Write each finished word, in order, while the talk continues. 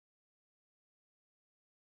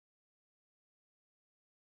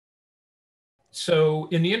So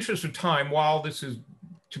in the interest of time, while this is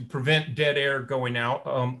to prevent dead air going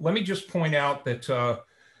out, let me just point out that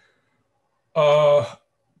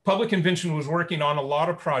Public Invention was working on a lot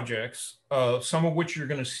of projects, some of which you're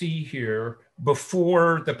going to see here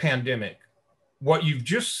before the pandemic. What you've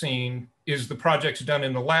just seen is the projects done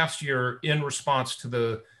in the last year in response to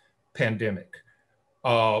the pandemic.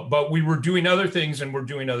 But we were doing other things, and we're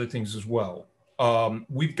doing other things as well.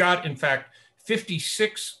 We've got, in fact,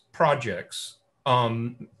 56 projects,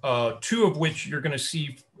 two of which you're going to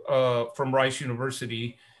see from Rice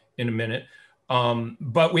University in a minute.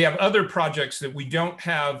 But we have other projects that we don't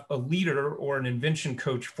have a leader or an invention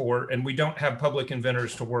coach for, and we don't have public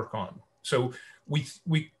inventors to work on. So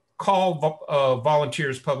we call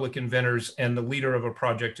volunteers public inventors, and the leader of a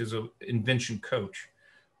project is an invention coach.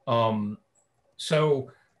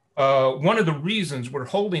 So one of the reasons we're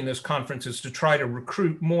holding this conference is to try to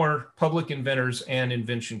recruit more public inventors and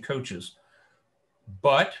invention coaches.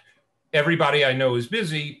 But everybody I know is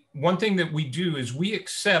busy. One thing that we do is we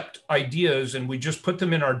accept ideas and we just put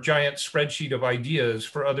them in our giant spreadsheet of ideas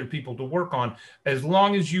for other people to work on, as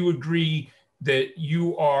long as you agree that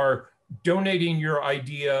you are donating your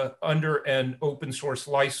idea under an open source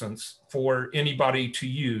license for anybody to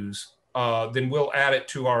use, then we'll add it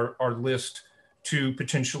to our list to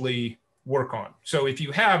potentially work on. So if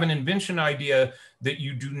you have an invention idea that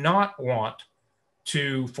you do not want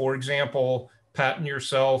to, for example, patent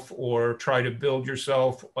yourself or try to build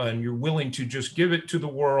yourself, and you're willing to just give it to the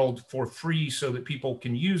world for free so that people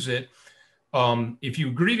can use it, if you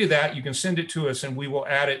agree to that, you can send it to us and we will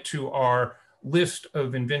add it to our list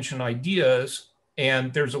of invention ideas.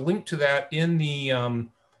 And there's a link to that in the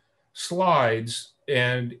slides.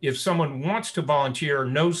 And if someone wants to volunteer or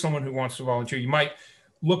knows someone who wants to volunteer, you might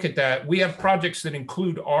look at that. We have projects that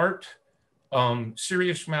include art,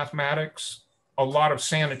 serious mathematics, a lot of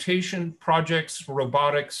sanitation projects,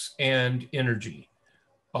 robotics, and energy,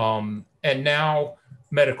 and now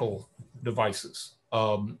medical devices.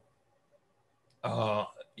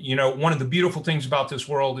 You know, one of the beautiful things about this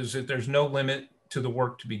world is that there's no limit to the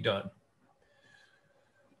work to be done.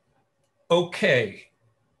 Okay,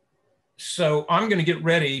 so I'm going to get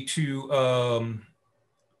ready to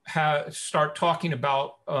start talking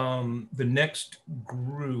about the next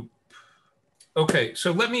group. Okay,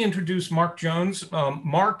 so let me introduce Mark Jones.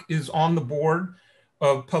 Mark is on the board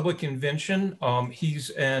of Public Invention. He's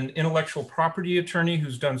an intellectual property attorney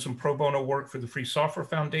who's done some pro bono work for the Free Software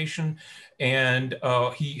Foundation, and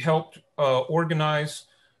he helped organize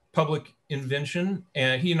Public Invention.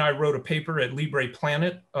 And he and I wrote a paper at Libre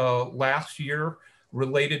Planet last year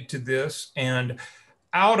related to this. And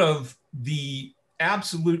out of the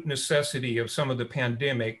absolute necessity of some of the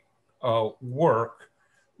pandemic work,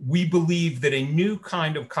 we believe that a new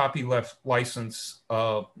kind of copyleft license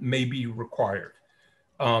may be required.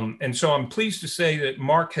 And so I'm pleased to say that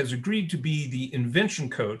Mark has agreed to be the invention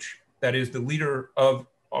coach, that is the leader of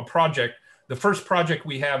a project, the first project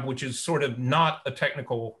we have, which is sort of not a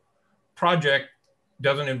technical project,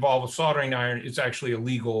 doesn't involve a soldering iron, it's actually a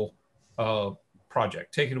legal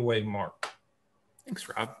project. Take it away, Mark. Thanks,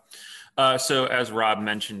 Rob. So as Rob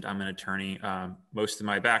mentioned, I'm an attorney. Most of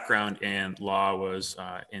my background in law was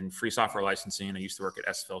in free software licensing. I used to work at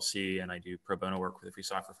SFLC, and I do pro bono work with the Free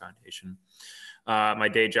Software Foundation. My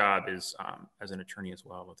day job is as an attorney as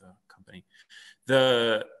well with a company.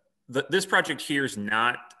 This project here is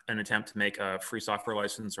not an attempt to make a free software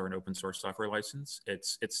license or an open source software license.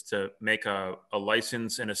 It's to make a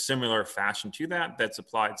license in a similar fashion to that that's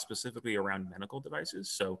applied specifically around medical devices.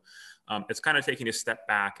 So it's kind of taking a step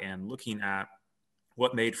back and looking at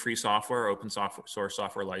what made free software, open source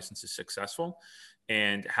software licenses successful,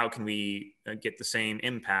 and how can we get the same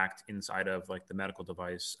impact inside of like the medical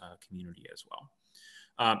device community as well.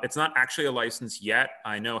 It's not actually a license yet.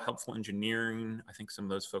 I know Helpful Engineering, I think some of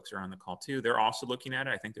those folks are on the call too. They're also looking at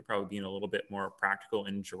it. I think they're probably being a little bit more practical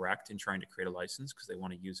and direct in trying to create a license because they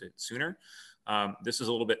want to use it sooner. This is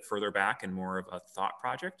a little bit further back and more of a thought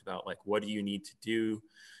project about like, what do you need to do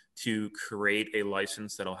to create a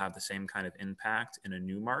license that'll have the same kind of impact in a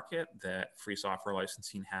new market that free software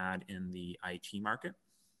licensing had in the IT market.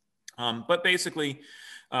 But basically,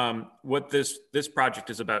 what this project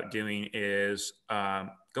is about doing is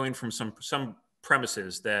going from some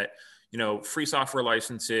premises that, you know, free software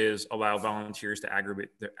licenses allow volunteers to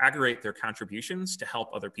aggregate their contributions to help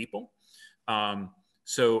other people.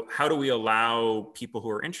 So how do we allow people who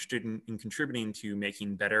are interested in contributing to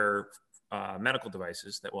making better medical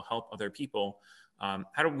devices that will help other people?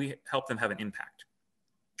 How do we help them have an impact?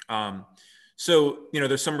 So,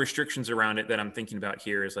 there's some restrictions around it that I'm thinking about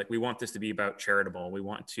here is like, we want this to be about charitable. We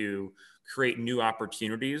want to create new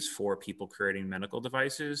opportunities for people creating medical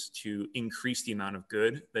devices to increase the amount of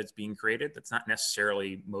good that's being created. That's not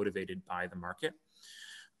necessarily motivated by the market.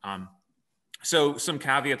 So some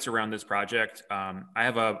caveats around this project. I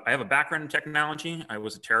have a background in technology. I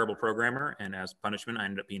was a terrible programmer, and as punishment, I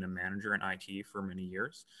ended up being a manager in IT for many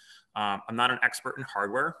years. I'm not an expert in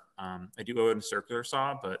hardware. I do own a circular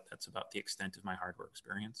saw, but that's about the extent of my hardware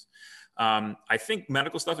experience. I think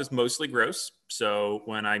medical stuff is mostly gross. So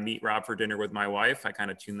when I meet Rob for dinner with my wife, I kind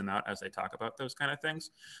of tune them out as I talk about those kind of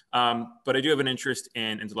things. But I do have an interest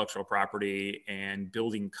in intellectual property and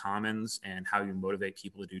building commons and how you motivate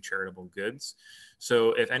people to do charitable goods.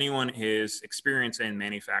 So if anyone is experienced in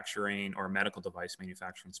manufacturing or medical device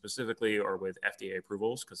manufacturing specifically, or with FDA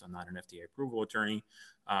approvals, because I'm not an FDA approval attorney,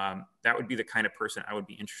 that would be the kind of person I would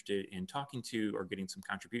be interested in talking to or getting some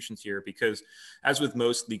contributions here. Because as with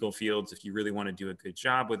most legal fields, if you really want to do a good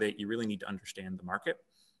job with it, you really need to understand the market.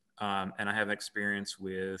 And I have experience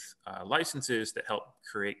with licenses that help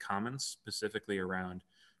create commons specifically around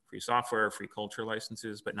free software, free culture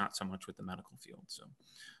licenses, but not so much with the medical field. So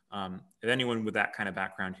if anyone with that kind of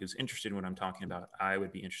background who's interested in what I'm talking about, I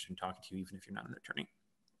would be interested in talking to you, even if you're not an attorney.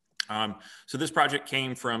 So this project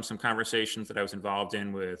came from some conversations that I was involved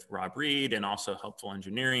in with Rob Reed and also Helpful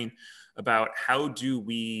Engineering about how do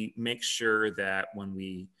we make sure that when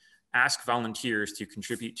we ask volunteers to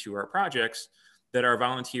contribute to our projects, that our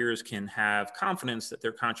volunteers can have confidence that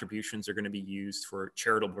their contributions are going to be used for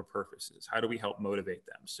charitable purposes. How do we help motivate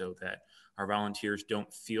them so that our volunteers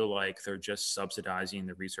don't feel like they're just subsidizing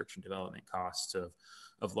the research and development costs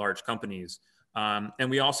of large companies? And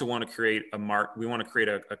we also want to create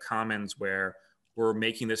a commons where we're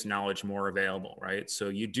making this knowledge more available, right? So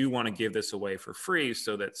you do want to give this away for free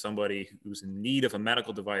so that somebody who's in need of a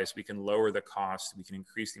medical device, we can lower the cost, we can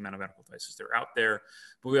increase the amount of medical devices that are out there.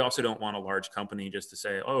 But we also don't want a large company just to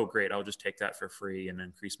say, oh, great, I'll just take that for free and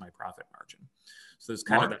increase my profit margin. So there's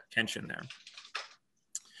kind of that tension there.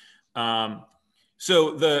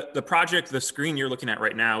 So the project, the screen you're looking at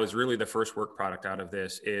right now is really the first work product out of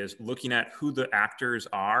this, is looking at who the actors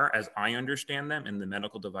are, as I understand them, in the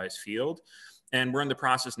medical device field. And we're in the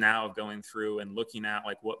process now of going through and looking at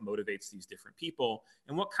like what motivates these different people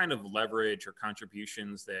and what kind of leverage or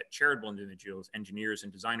contributions that charitable individuals, engineers,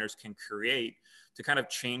 and designers can create to kind of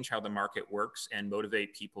change how the market works and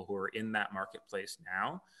motivate people who are in that marketplace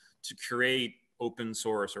now to create open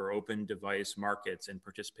source or open device markets and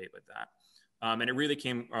participate with that. And it really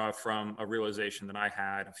came from a realization that I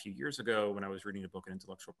had a few years ago when I was reading a book on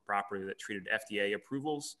intellectual property that treated FDA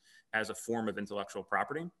approvals as a form of intellectual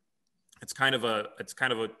property. It's kind of a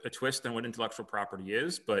twist on what intellectual property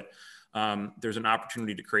is, but there's an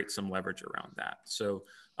opportunity to create some leverage around that. So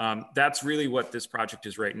that's really what this project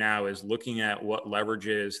is right now, is looking at what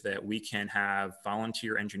leverages that we can have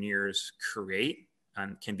volunteer engineers create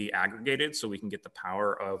and can be aggregated so we can get the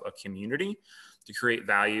power of a community to create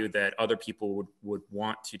value that other people would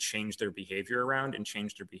want to change their behavior around, and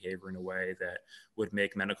change their behavior in a way that would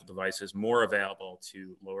make medical devices more available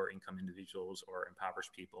to lower income individuals or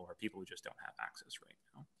impoverished people or people who just don't have access right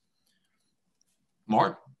now.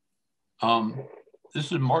 Mark,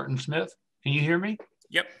 this is Martin Smith. Can you hear me?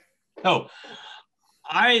 Yep. Oh,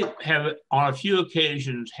 I have on a few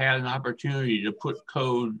occasions had an opportunity to put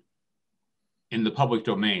code in the public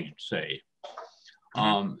domain, say.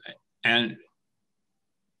 And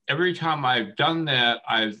every time I've done that,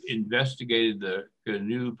 I've investigated the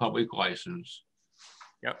new public license.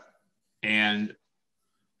 Yep. And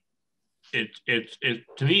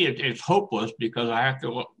to me, it's hopeless because I have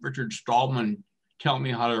to let Richard Stallman tell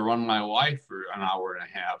me how to run my life for an hour and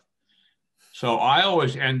a half. So I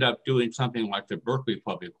always end up doing something like the Berkeley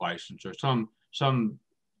public license or some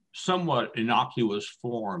somewhat innocuous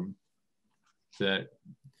form that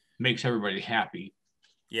makes everybody happy.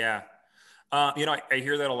 Yeah. I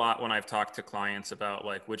hear that a lot when I've talked to clients about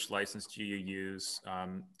like, which license do you use?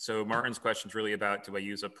 So Martin's question is really about, do I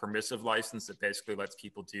use a permissive license that basically lets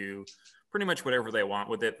people do pretty much whatever they want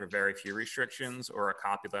with it for very few restrictions, or a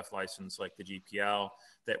copyleft license like the GPL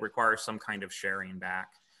that requires some kind of sharing back?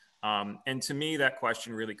 And to me, that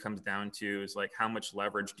question really comes down to is like, how much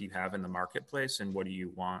leverage do you have in the marketplace and what do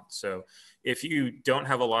you want? So if you don't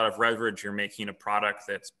have a lot of leverage, you're making a product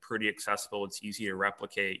that's pretty accessible, it's easy to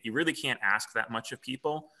replicate, you really can't ask that much of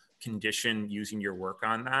people, condition using your work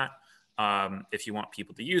on that. If you want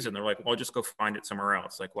people to use it, and they're like, well, I'll just go find it somewhere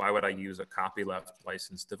else. Like, why would I use a copyleft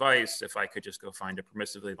licensed device if I could just go find a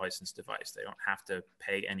permissively licensed device? They don't have to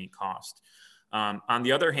pay any cost. On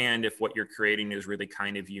the other hand, if what you're creating is really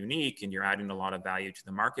kind of unique and you're adding a lot of value to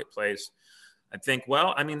the marketplace, I think,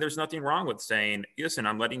 well, I mean, there's nothing wrong with saying, listen,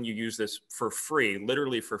 I'm letting you use this for free,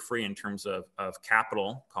 literally for free in terms of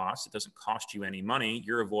capital costs. It doesn't cost you any money.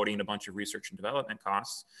 You're avoiding a bunch of research and development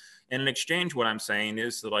costs. And in exchange, what I'm saying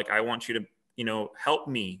is that, like, I want you to, you know, help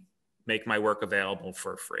me make my work available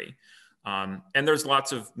for free. And there's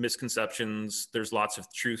lots of misconceptions. There's lots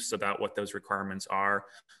of truths about what those requirements are.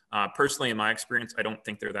 Personally, in my experience, I don't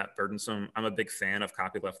think they're that burdensome. I'm a big fan of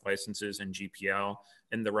copyleft licenses and GPL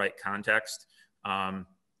in the right context. I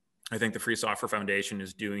think the Free Software Foundation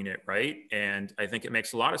is doing it right. And I think it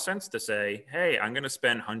makes a lot of sense to say, hey, I'm going to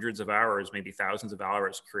spend hundreds of hours, maybe thousands of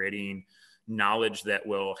hours creating knowledge that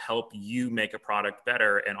will help you make a product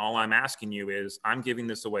better. And all I'm asking you is, I'm giving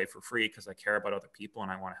this away for free because I care about other people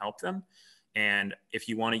and I want to help them. And if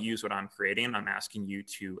you want to use what I'm creating, I'm asking you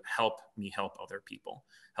to help me help other people,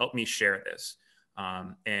 help me share this,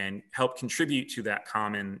 and help contribute to that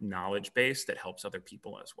common knowledge base that helps other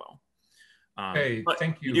people as well. Hey,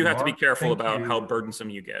 thank you. You do have Mark. to be careful Thank about you. how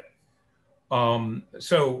burdensome you get.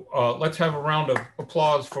 Let's have a round of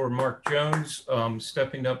applause for Mark Jones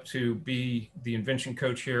stepping up to be the Invention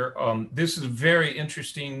coach here. This is a very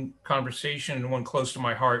interesting conversation and one close to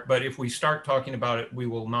my heart, but if we start talking about it, we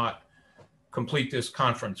will not complete this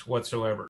conference whatsoever.